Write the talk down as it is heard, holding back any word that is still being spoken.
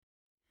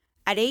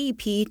At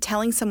AEP,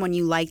 telling someone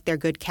you like their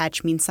good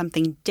catch means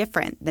something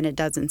different than it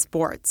does in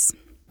sports.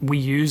 We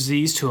use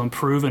these to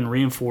improve and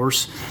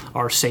reinforce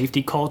our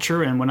safety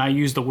culture. And when I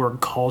use the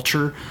word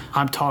culture,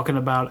 I'm talking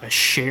about a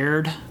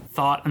shared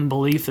thought and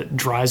belief that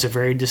drives a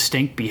very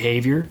distinct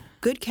behavior.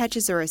 Good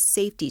catches are a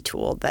safety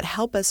tool that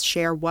help us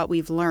share what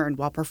we've learned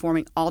while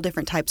performing all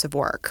different types of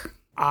work.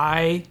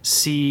 I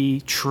see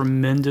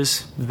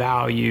tremendous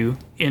value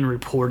in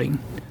reporting.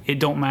 It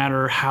don't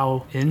matter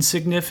how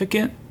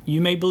insignificant you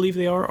may believe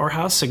they are or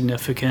how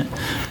significant,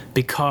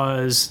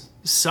 because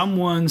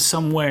someone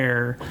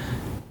somewhere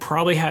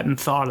probably hadn't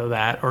thought of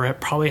that or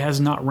probably has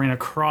not ran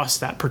across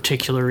that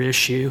particular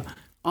issue.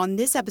 On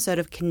this episode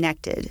of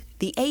Connected,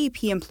 the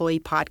AEP Employee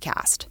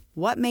Podcast,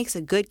 what makes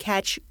a good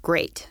catch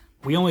great?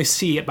 We only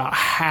see about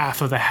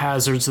half of the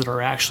hazards that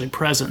are actually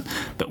present.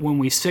 But when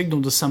we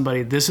signal to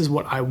somebody, this is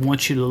what I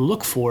want you to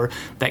look for,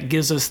 that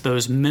gives us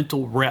those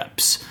mental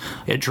reps.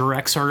 It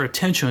directs our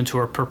attention to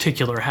a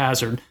particular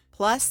hazard.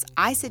 Plus,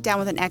 I sit down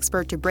with an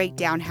expert to break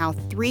down how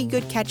 3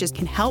 good catches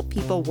can help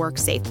people work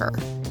safer.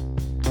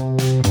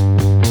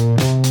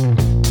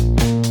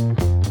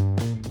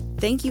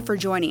 Thank you for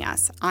joining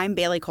us. I'm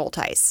Bailey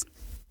Coltice.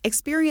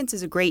 Experience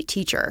is a great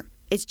teacher.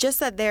 It's just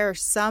that there are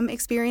some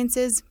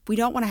experiences we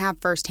don't want to have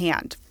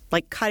firsthand,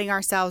 like cutting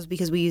ourselves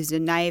because we used a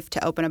knife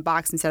to open a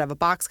box instead of a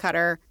box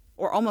cutter,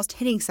 or almost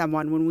hitting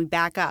someone when we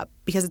back up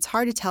because it's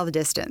hard to tell the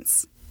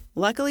distance.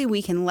 Luckily,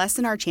 we can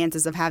lessen our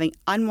chances of having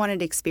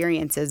unwanted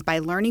experiences by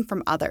learning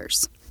from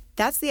others.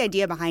 That's the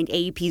idea behind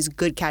AEP's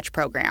Good Catch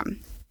program.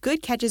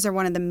 Good catches are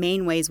one of the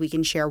main ways we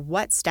can share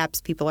what steps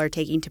people are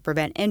taking to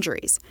prevent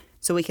injuries,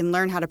 so we can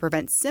learn how to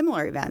prevent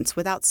similar events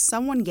without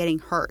someone getting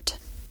hurt.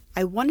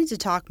 I wanted to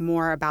talk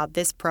more about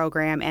this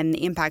program and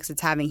the impacts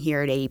it's having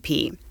here at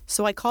AEP,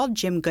 so I called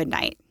Jim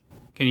Goodnight.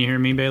 Can you hear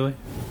me, Bailey?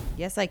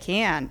 Yes, I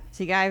can.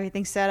 So you got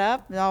everything set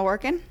up? Is it all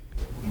working?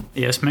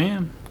 Yes,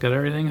 ma'am. Got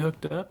everything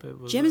hooked up.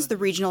 Jim is the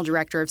Regional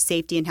Director of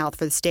Safety and Health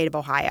for the state of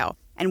Ohio,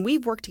 and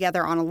we've worked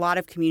together on a lot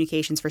of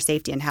communications for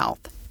safety and health.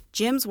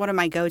 Jim's one of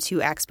my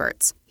go-to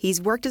experts.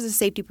 He's worked as a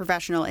safety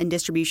professional in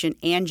distribution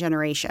and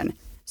generation,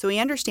 so he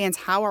understands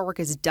how our work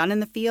is done in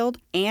the field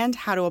and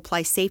how to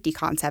apply safety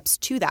concepts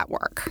to that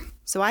work.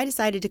 So I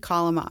decided to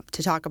call him up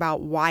to talk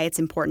about why it's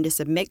important to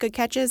submit good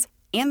catches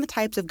and the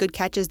types of good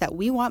catches that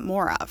we want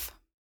more of.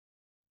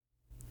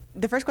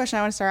 The first question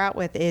I want to start out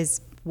with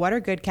is, what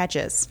are good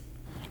catches?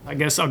 I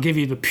guess I'll give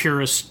you the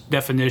purest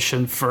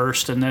definition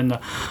first, and then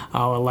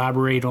I'll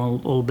elaborate on a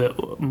little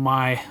bit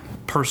my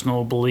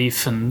personal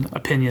belief and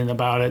opinion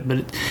about it.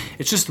 But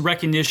it's just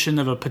recognition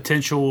of a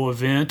potential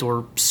event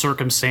or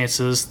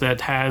circumstances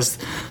that has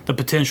the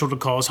potential to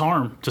cause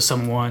harm to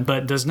someone,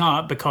 but does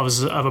not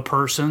because of a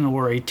person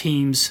or a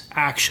team's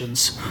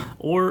actions.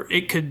 Or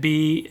it could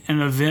be an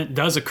event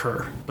does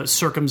occur, but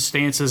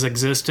circumstances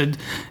existed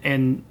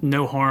and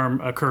no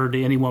harm occurred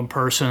to any one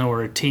person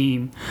or a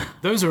team.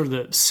 Those are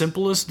the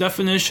simplest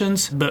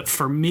definitions, but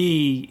for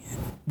me,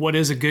 what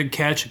is a good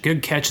catch? A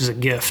good catch is a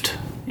gift,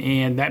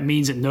 and that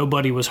means that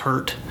nobody was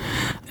hurt.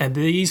 And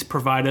these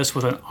provide us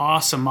with an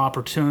awesome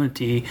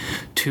opportunity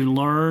to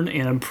learn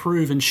and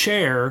improve and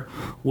share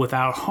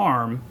without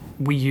harm.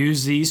 We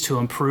use these to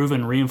improve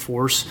and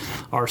reinforce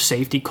our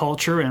safety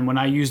culture, and when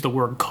I use the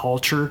word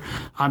culture,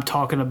 I'm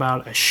talking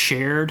about a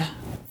shared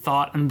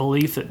thought and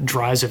belief that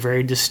drives a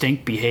very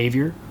distinct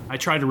behavior. I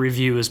try to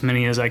review as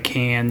many as I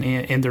can,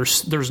 and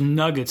there's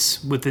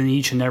nuggets within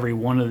each and every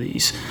one of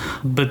these.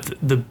 But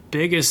the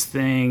biggest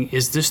thing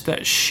is just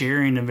that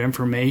sharing of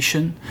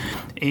information,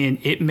 and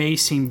it may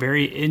seem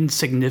very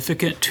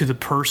insignificant to the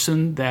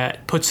person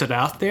that puts it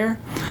out there,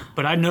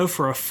 but I know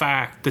for a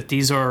fact that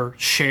these are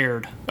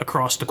shared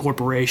across the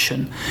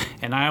corporation.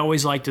 And I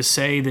always like to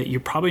say that you're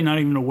probably not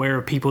even aware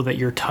of people that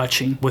you're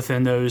touching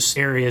within those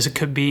areas. It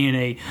could be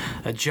in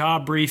a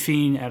job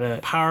briefing, at a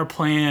power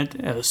plant,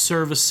 at a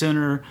service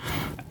center,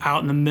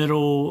 out in the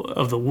middle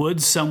of the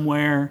woods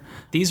somewhere.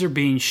 These are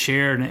being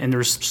shared, and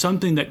there's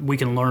something that we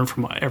can learn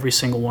from every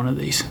single one of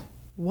these.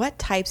 What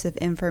types of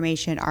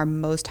information are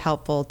most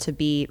helpful to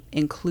be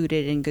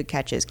included in good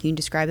catches? Can you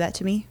describe that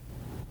to me?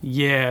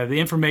 Yeah,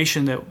 the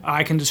information that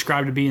I can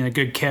describe to being a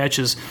good catch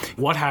is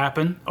what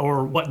happened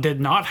or what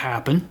did not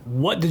happen.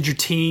 What did your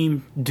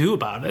team do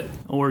about it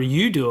or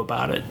you do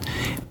about it?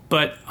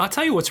 But I'll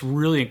tell you what's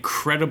really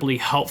incredibly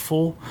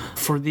helpful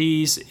for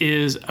these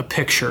is a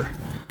picture.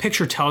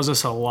 Picture tells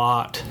us a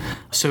lot.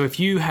 So if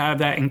you have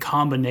that in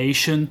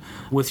combination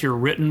with your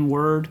written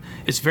word,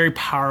 it's very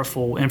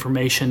powerful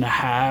information to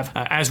have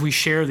as we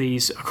share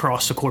these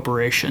across the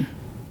corporation.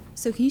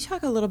 So can you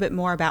talk a little bit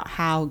more about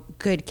how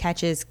good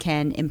catches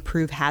can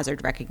improve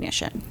hazard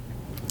recognition?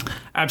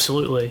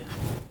 Absolutely.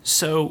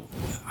 So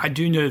I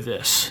do know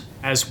this.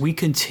 as we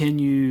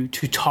continue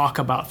to talk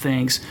about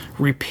things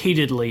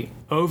repeatedly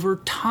over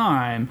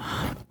time,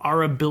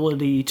 our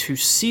ability to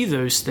see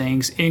those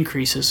things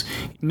increases.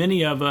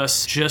 Many of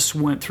us just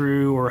went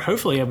through, or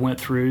hopefully have went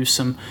through,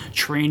 some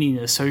training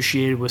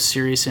associated with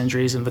serious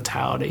injuries and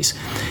fatalities.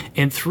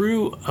 And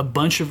through a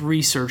bunch of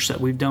research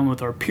that we've done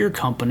with our peer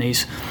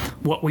companies,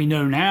 what we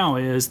know now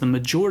is the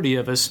majority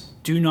of us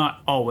do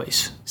not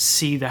always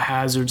see the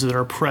hazards that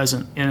are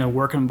present in a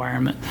work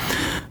environment.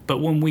 But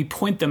when we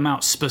point them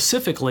out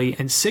specifically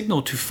and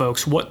signal to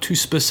folks what to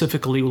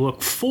specifically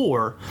look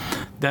for,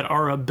 that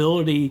our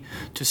ability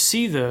to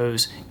see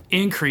those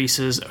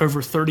increases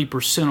over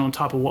 30% on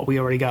top of what we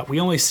already got. We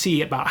only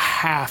see about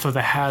half of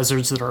the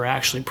hazards that are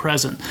actually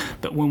present.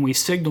 But when we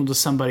signal to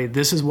somebody,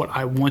 this is what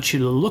I want you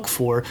to look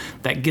for,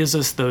 that gives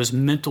us those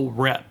mental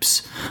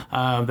reps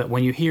that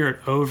when you hear it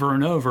over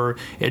and over,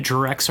 it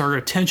directs our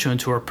attention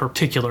to a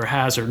particular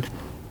hazard.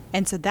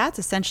 And so that's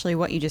essentially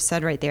what you just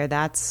said right there.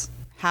 That's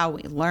how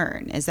we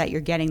learn, is that you're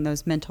getting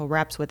those mental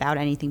reps without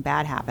anything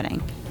bad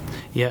happening.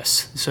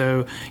 Yes.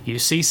 So you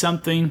see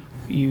something,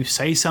 you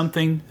say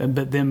something,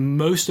 but then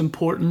most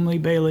importantly,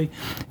 Bailey,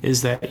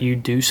 is that you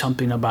do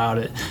something about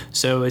it.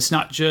 So it's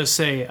not just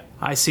say,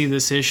 I see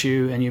this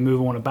issue and you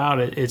move on about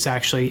it.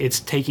 It's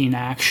taking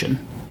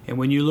action. And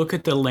when you look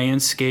at the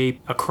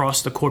landscape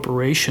across the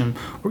corporation,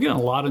 we're getting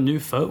a lot of new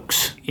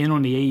folks in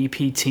on the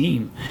AEP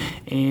team,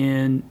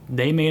 and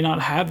they may not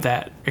have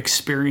that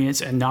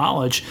experience and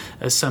knowledge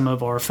as some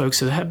of our folks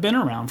that have been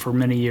around for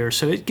many years.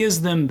 So it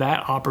gives them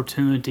that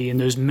opportunity and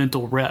those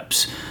mental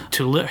reps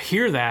to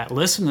hear that,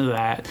 listen to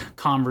that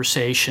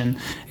conversation,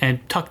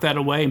 and tuck that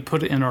away and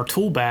put it in our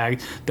tool bag,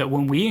 that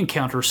when we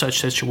encounter such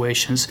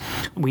situations,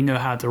 we know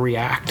how to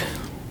react.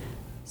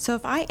 So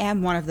if I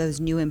am one of those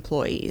new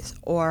employees,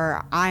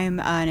 or I'm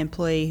an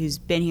employee who's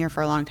been here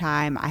for a long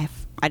time, I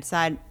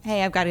decide,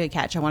 hey, I've got a good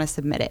catch, I want to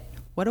submit it.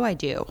 What do I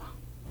do?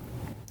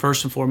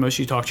 First and foremost,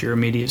 you talk to your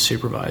immediate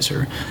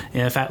supervisor.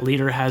 And if that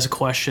leader has a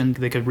question,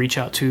 they could reach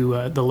out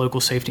to the local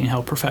safety and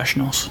health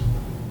professionals.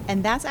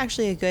 And that's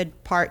actually a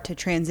good part to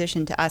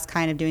transition to us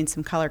kind of doing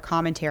some color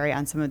commentary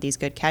on some of these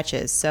good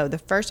catches. So the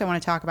first I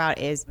want to talk about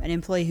is an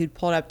employee who'd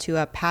pulled up to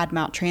a pad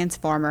mount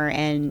transformer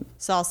and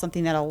saw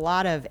something that a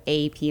lot of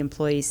AEP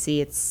employees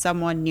see. It's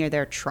someone near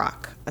their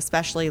truck,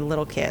 especially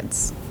little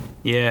kids.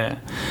 Yeah.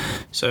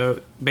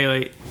 So,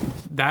 Bailey,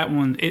 that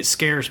one, it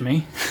scares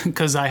me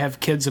because I have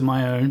kids of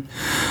my own.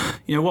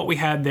 You know, what we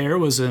had there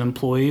was an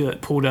employee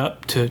that pulled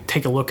up to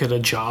take a look at a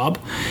job.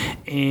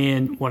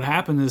 And what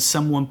happened is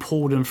someone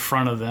pulled in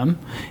front of them,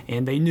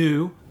 and they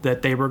knew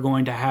that they were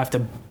going to have to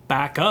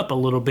back up a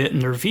little bit in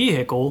their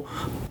vehicle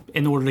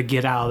in order to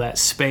get out of that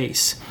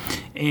space.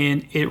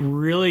 And it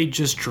really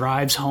just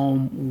drives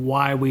home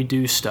why we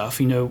do stuff.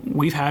 You know,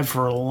 we've had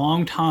for a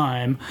long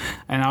time,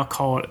 and I'll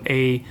call it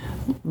a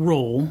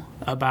rule,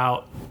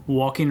 about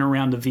walking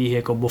around the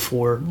vehicle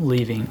before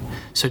leaving.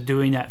 So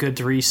doing that good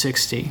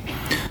 360.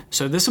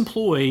 So this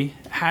employee,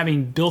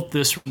 having built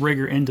this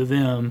rigor into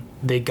them,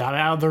 they got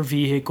out of their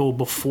vehicle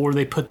before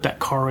they put that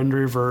car in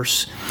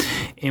reverse.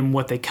 And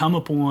what they come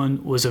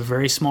upon was a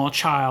very small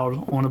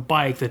child on a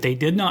bike that they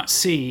did not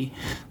see,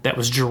 that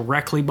was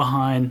directly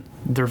behind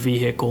their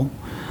vehicle.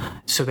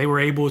 So they were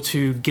able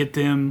to get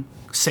them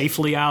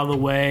safely out of the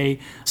way,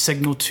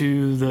 signal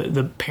to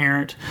the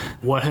parent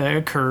what had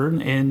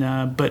occurred,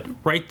 and but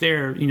right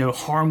there, you know,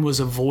 harm was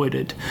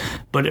avoided.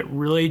 But it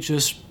really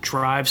just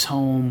drives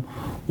home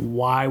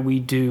why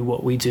we do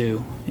what we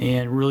do,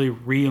 and really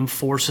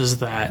reinforces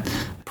that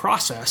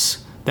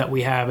process that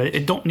we have.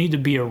 It don't need to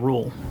be a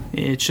rule.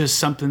 It's just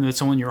something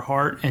that's on your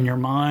heart and your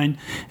mind,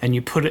 and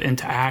you put it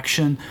into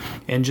action,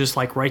 and just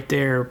like right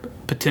there,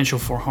 potential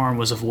for harm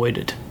was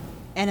avoided.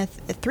 And a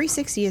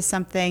 360 is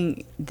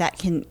something that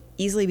can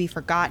easily be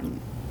forgotten.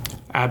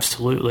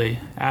 Absolutely.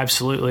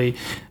 Absolutely.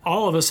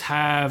 All of us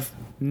have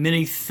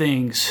many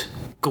things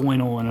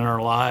going on in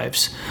our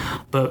lives.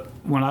 But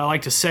what I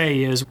like to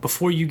say is,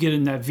 before you get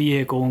in that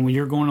vehicle and when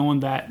you're going on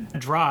that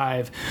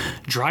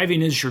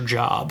driving is your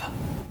job.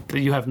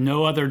 You have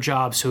no other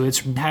job. So it's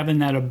having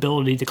that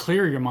ability to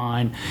clear your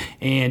mind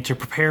and to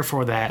prepare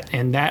for that.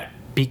 And that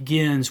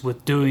begins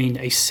with doing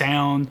a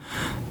sound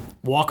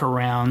walk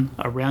around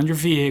your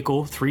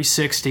vehicle,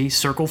 360,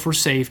 circle for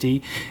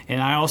safety.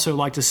 And I also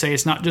like to say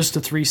it's not just a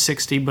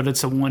 360, but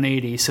it's a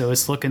 180. So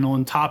it's looking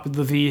on top of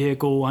the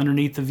vehicle,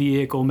 underneath the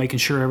vehicle, making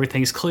sure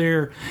everything's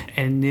clear,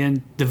 and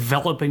then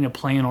developing a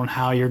plan on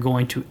how you're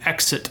going to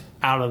exit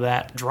out of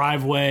that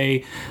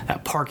driveway,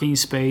 that parking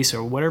space,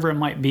 or whatever it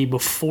might be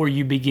before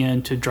you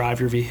begin to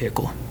drive your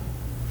vehicle.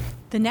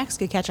 The next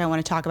good catch I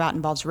want to talk about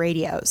involves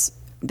radios.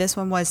 This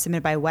one was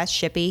submitted by Wes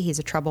Shippey. He's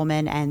a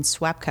Troubleman and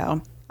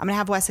SWEPCO. I'm going to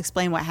have Wes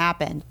explain what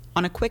happened.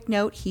 On a quick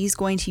note, he's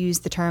going to use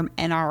the term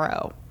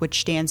NRO,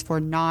 which stands for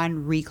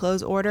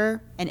non-reclose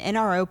order. An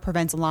NRO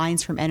prevents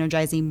lines from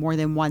energizing more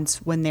than once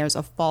when there's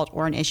a fault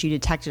or an issue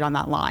detected on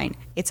that line.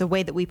 It's a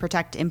way that we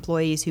protect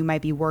employees who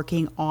might be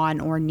working on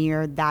or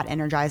near that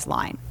energized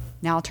line.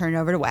 Now I'll turn it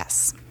over to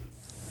Wes.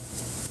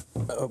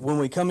 When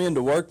we come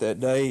into work that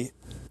day,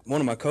 one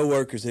of my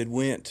coworkers had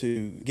went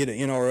to get an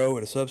NRO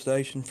at a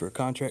substation for a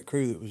contract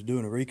crew that was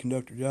doing a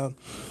reconductor job,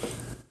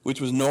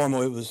 which was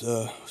normal. It was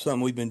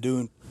something we'd been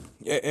doing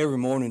every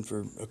morning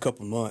for a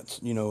couple months,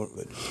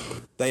 but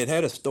they had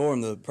had a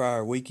storm the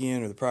prior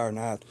weekend or the prior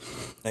night.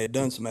 They had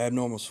done some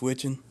abnormal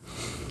switching,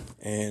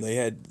 and they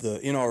had the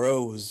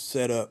NRO was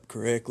set up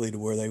correctly to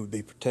where they would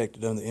be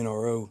protected under the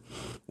NRO.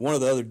 One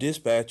of the other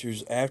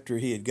dispatchers, after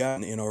he had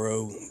gotten the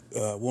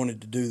NRO,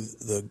 wanted to do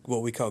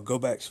what we call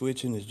go-back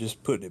switching, is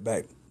just putting it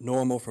back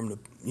normal from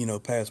the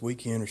past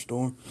weekend or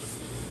storm.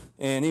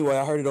 And anyway,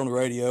 I heard it on the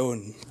radio,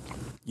 and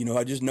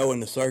I just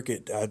knowing the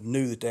circuit, I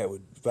knew that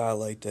would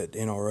violate that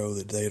NRO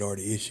that they had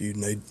already issued.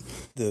 And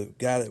the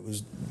guy that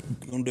was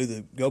going to do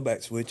the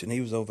go-back switch, and he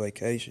was on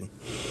vacation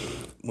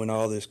when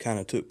all this kind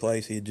of took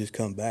place. He had just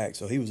come back,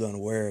 so he was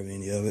unaware of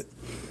any of it.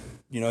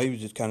 He was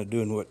just kind of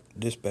doing what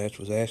dispatch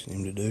was asking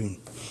him to do.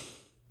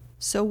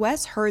 So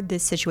Wes heard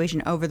this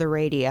situation over the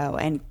radio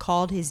and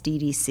called his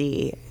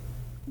DDC.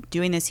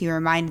 Doing this, he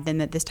reminded them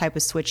that this type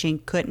of switching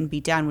couldn't be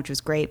done, which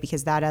was great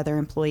because that other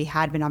employee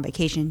had been on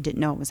vacation and didn't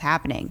know it was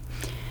happening.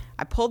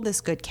 I pulled this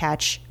good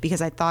catch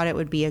because I thought it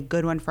would be a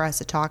good one for us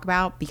to talk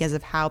about because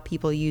of how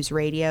people use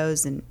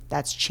radios, and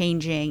that's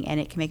changing, and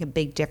it can make a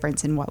big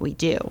difference in what we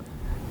do.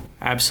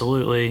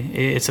 Absolutely.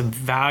 It's a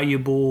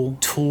valuable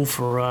tool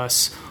for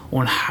us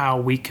on how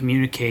we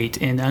communicate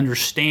and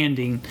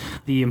understanding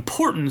the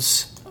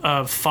importance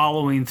of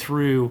following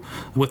through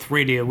with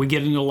radio. We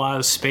get into a lot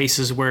of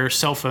spaces where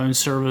cell phone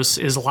service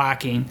is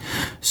lacking,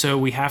 so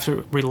we have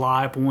to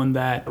rely upon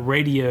that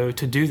radio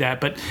to do that.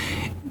 But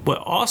what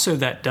also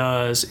that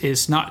does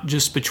is not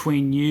just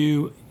between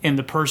you and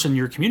the person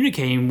you're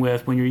communicating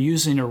with. When you're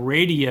using a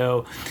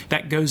radio,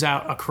 that goes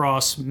out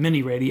across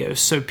many radios,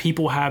 so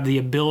people have the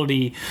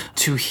ability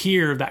to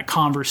hear that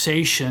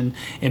conversation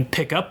and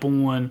pick up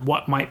on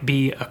what might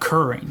be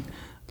occurring.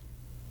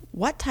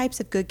 What types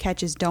of good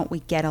catches don't we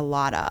get a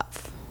lot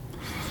of?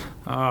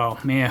 Oh,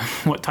 man,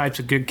 what types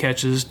of good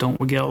catches don't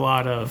we get a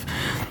lot of?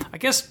 I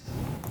guess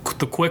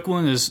the quick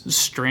one is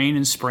strain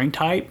and spring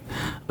type,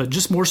 but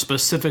just more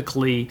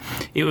specifically,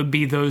 it would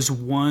be those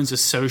ones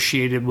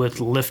associated with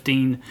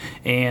lifting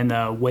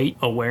and weight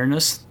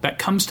awareness that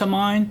comes to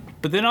mind.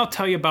 But then I'll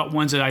tell you about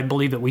ones that I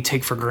believe that we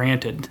take for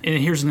granted. And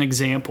here's an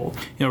example.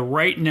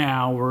 Right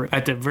now we're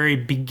at the very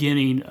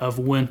beginning of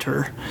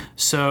winter,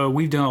 so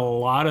we've done a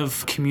lot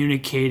of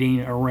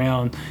communicating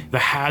around the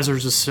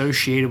hazards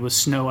associated with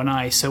snow and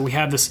ice. So we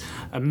have this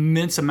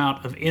immense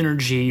amount of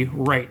energy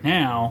right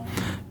now,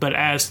 but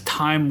as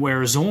time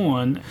wears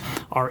on,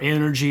 our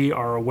energy,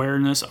 our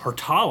awareness, our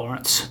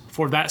tolerance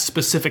for that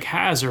specific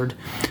hazard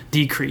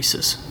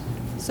decreases.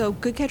 So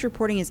good catch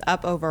reporting is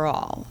up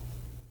overall.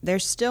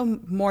 There's still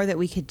more that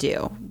we could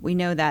do. We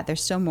know that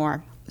there's still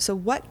more. So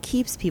what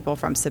keeps people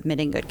from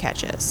submitting good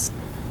catches?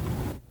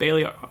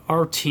 Bailey,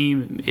 our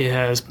team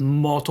has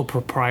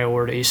multiple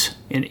priorities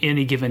in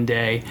any given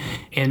day,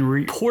 and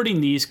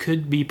reporting these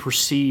could be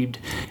perceived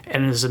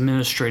as an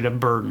administrative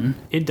burden.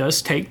 It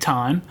does take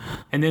time,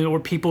 and then or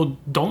people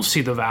don't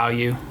see the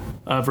value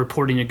of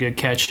reporting a good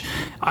catch.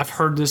 I've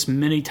heard this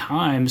many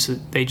times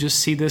that they just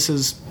see this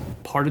as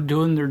part of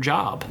doing their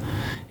job,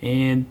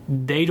 and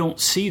they don't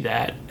see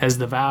that as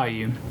the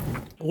value.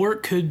 Or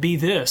it could be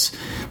this: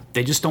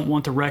 they just don't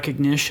want the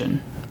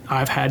recognition.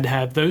 I've had to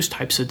have those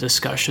types of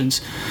discussions.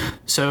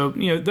 So,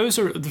 those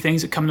are the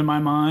things that come to my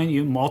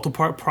mind.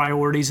 Multiple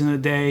priorities in a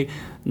day,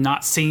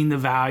 not seeing the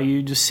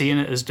value, just seeing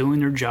it as doing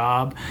their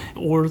job,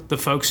 or the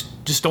folks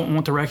just don't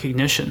want the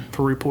recognition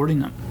for reporting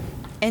them.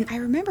 And I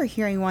remember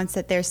hearing once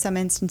that there's some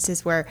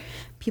instances where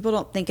people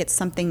don't think it's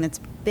something that's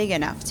big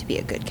enough to be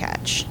a good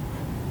catch.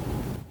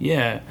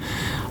 Yeah.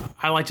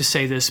 I like to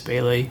say this,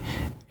 Bailey.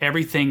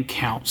 Everything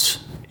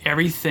counts.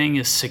 Everything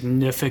is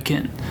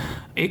significant.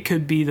 It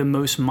could be the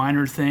most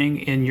minor thing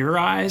in your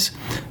eyes,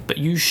 but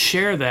you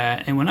share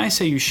that. And when I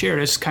say you share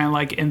it, it's kind of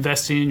like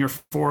investing in your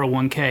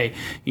 401k.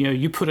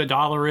 You put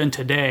 $1 in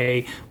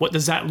today. What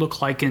does that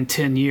look like in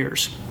 10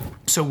 years?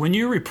 So when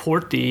you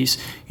report these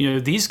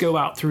go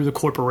out through the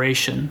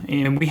corporation,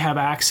 and we have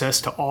access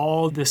to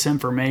all this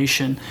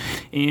information.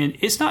 And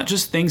it's not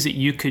just things that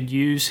you could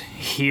use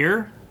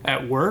here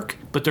at work,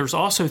 but there's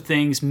also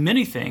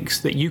many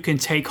things that you can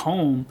take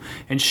home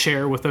and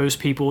share with those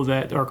people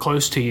that are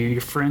close to you,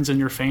 your friends and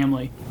your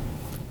family.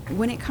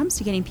 When it comes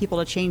to getting people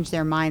to change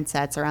their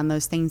mindsets around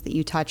those things that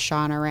you touched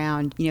on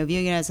around,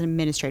 viewing it as an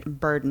administrative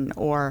burden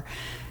or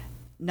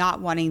not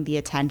wanting the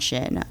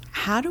attention,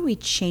 how do we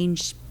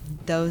change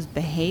those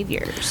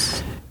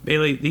behaviors?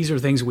 Bailey, these are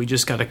things we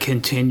just got to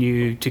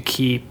continue to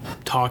keep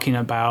talking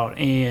about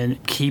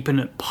and keeping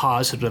it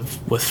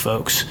positive with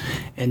folks.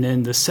 And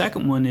then the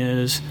second one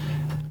is,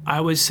 I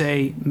would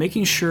say,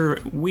 making sure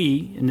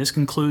we, and this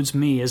includes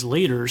me as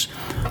leaders,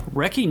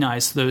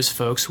 recognize those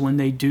folks when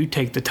they do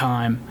take the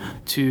time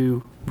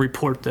to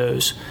report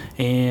those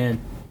and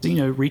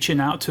reaching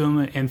out to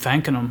them and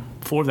thanking them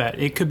for that.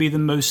 It could be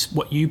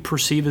what you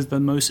perceive as the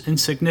most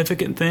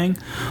insignificant thing,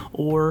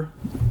 or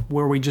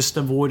where we just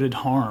avoided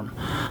harm.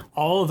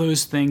 All of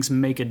those things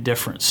make a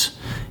difference.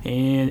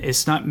 And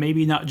it's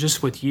maybe not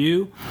just with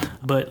you,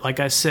 but like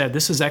I said,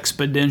 this is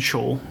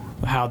exponential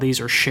how these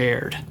are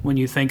shared. When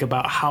you think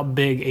about how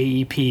big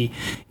AEP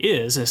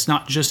is, it's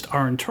not just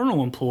our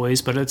internal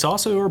employees, but it's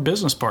also our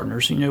business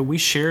partners. We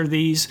share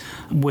these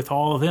with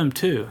all of them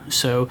too.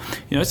 So,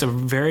 it's a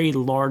very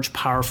large,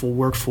 powerful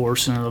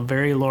workforce and a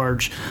very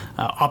large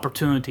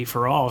opportunity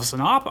for all. It's an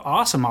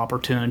awesome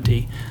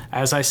opportunity,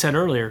 as I said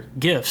earlier,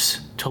 gifts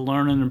to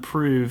learn and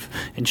improve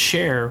and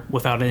share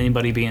without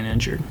anybody being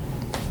injured.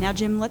 Now,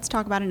 Jim, let's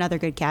talk about another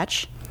good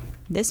catch.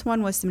 This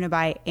one was submitted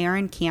by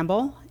Aaron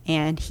Campbell,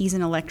 and he's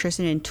an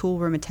electrician and tool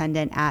room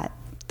attendant at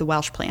the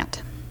Welsh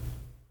plant.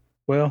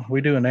 Well,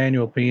 we do an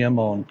annual PM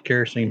on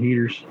kerosene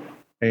heaters,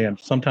 and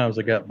sometimes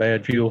they got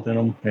bad fuel in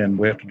them, and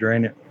we have to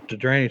drain it. To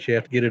drain it, you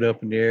have to get it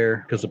up in the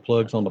air because the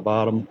plug's on the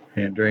bottom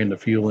and drain the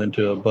fuel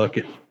into a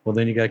bucket. Well,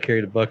 then you got to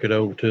carry the bucket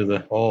over to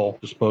the oil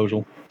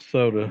disposal.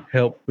 So to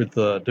help with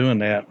doing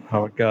that,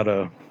 I got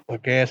a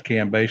gas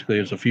can. Basically,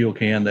 it's a fuel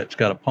can that's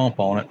got a pump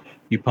on it.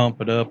 You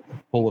pump it up,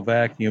 pull a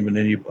vacuum, and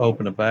then you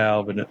open a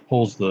valve, and it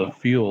pulls the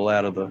fuel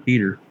out of the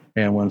heater.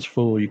 And when it's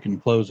full, you can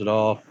close it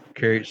off,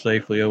 carry it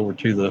safely over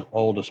to the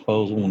oil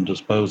disposal, and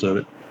dispose of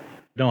it.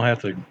 You don't have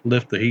to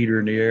lift the heater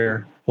in the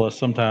air. Plus,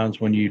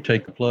 sometimes when you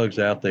take the plugs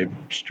out, they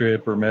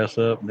strip or mess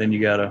up, and then you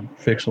got to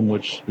fix them,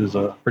 which is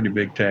a pretty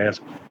big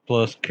task.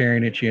 Plus,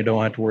 carrying it, you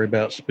don't have to worry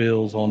about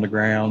spills on the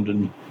ground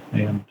and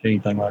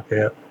anything like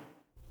that.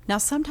 Now,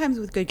 sometimes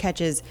with good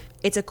catches,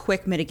 it's a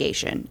quick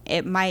mitigation.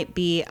 It might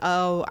be,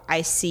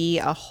 I see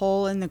a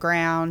hole in the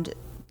ground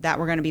that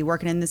we're going to be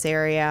working in this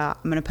area.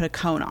 I'm going to put a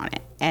cone on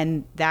it,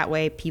 and that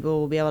way people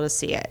will be able to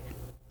see it.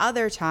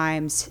 Other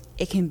times,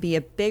 it can be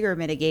a bigger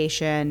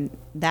mitigation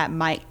that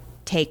might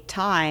take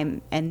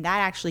time, and that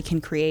actually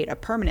can create a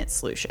permanent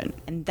solution.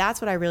 And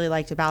that's what I really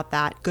liked about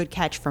that good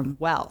catch from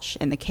Welsh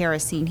and the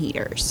kerosene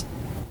heaters.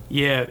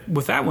 Yeah,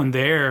 with that one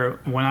there,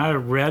 when I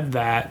read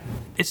that,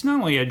 it's not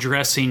only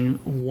addressing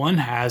one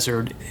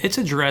hazard, it's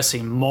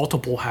addressing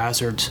multiple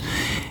hazards.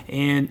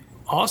 And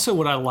also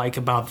what I like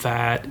about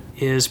that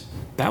is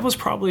that was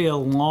probably a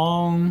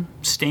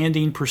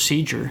long-standing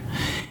procedure.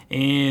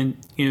 And,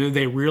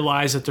 they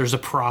realized that there's a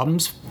problem.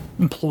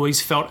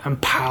 Employees felt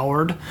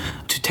empowered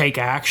to take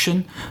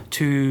action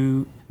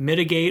to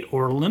mitigate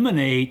or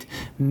eliminate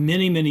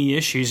many, many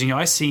issues.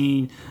 I've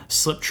seen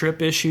slip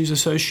trip issues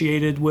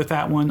associated with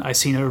that one. I've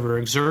seen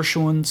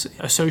overexertions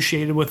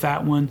associated with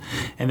that one.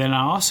 And then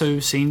I also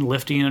seen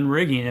lifting and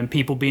rigging and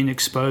people being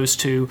exposed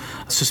to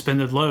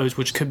suspended loads,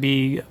 which could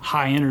be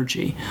high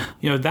energy.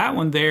 That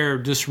one there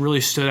just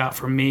really stood out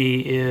for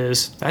me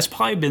is that's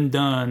probably been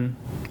done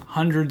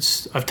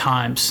hundreds of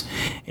times.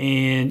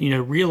 And,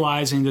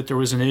 realizing that there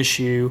was an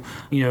issue,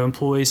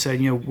 employees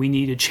said, we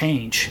need a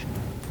change.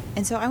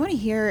 And so I want to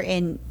hear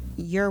in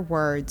your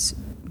words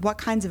what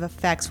kinds of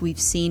effects we've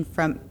seen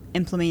from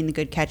implementing the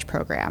Good Catch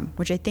program,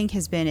 which I think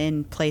has been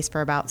in place for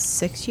about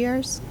 6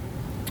 years.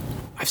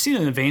 I've seen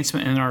an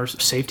advancement in our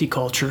safety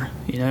culture,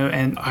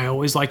 and I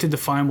always like to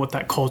define what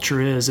that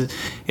culture is.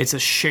 It's a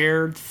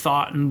shared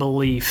thought and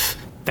belief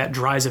that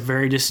drives a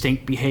very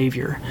distinct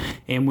behavior.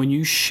 And when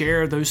you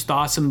share those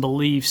thoughts and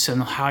beliefs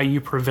and how you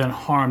prevent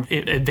harm,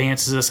 it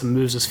advances us and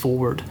moves us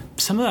forward.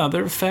 Some of the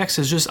other effects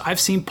is just I've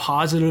seen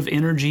positive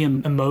energy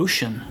and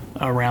emotion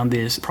around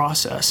this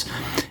process.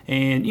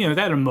 And,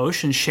 that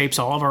emotion shapes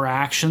all of our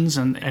actions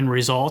and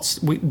results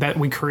that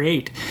we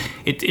create.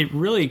 It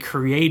really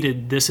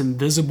created this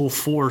invisible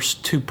force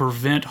to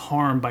prevent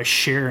harm by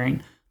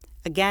sharing.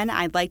 Again,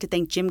 I'd like to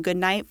thank Jim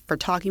Goodnight for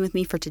talking with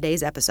me for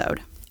today's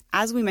episode.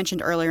 As we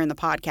mentioned earlier in the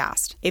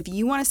podcast, if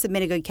you want to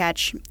submit a good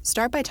catch,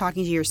 start by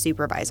talking to your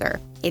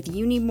supervisor. If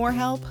you need more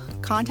help,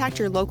 contact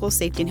your local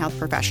safety and health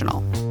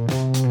professional.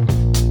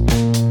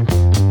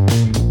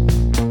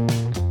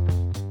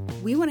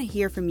 We want to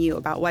hear from you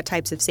about what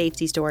types of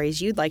safety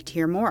stories you'd like to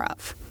hear more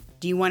of.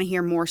 Do you want to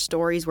hear more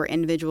stories where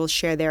individuals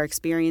share their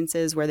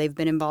experiences where they've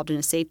been involved in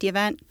a safety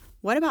event?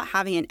 What about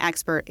having an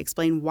expert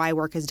explain why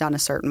work is done a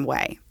certain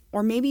way?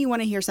 Or maybe you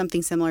want to hear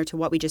something similar to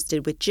what we just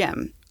did with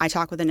Jim. I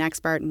talk with an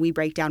expert and we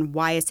break down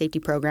why a safety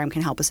program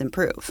can help us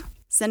improve.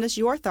 Send us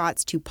your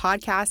thoughts to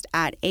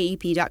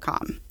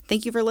podcast@aep.com.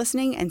 Thank you for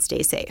listening and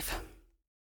stay safe.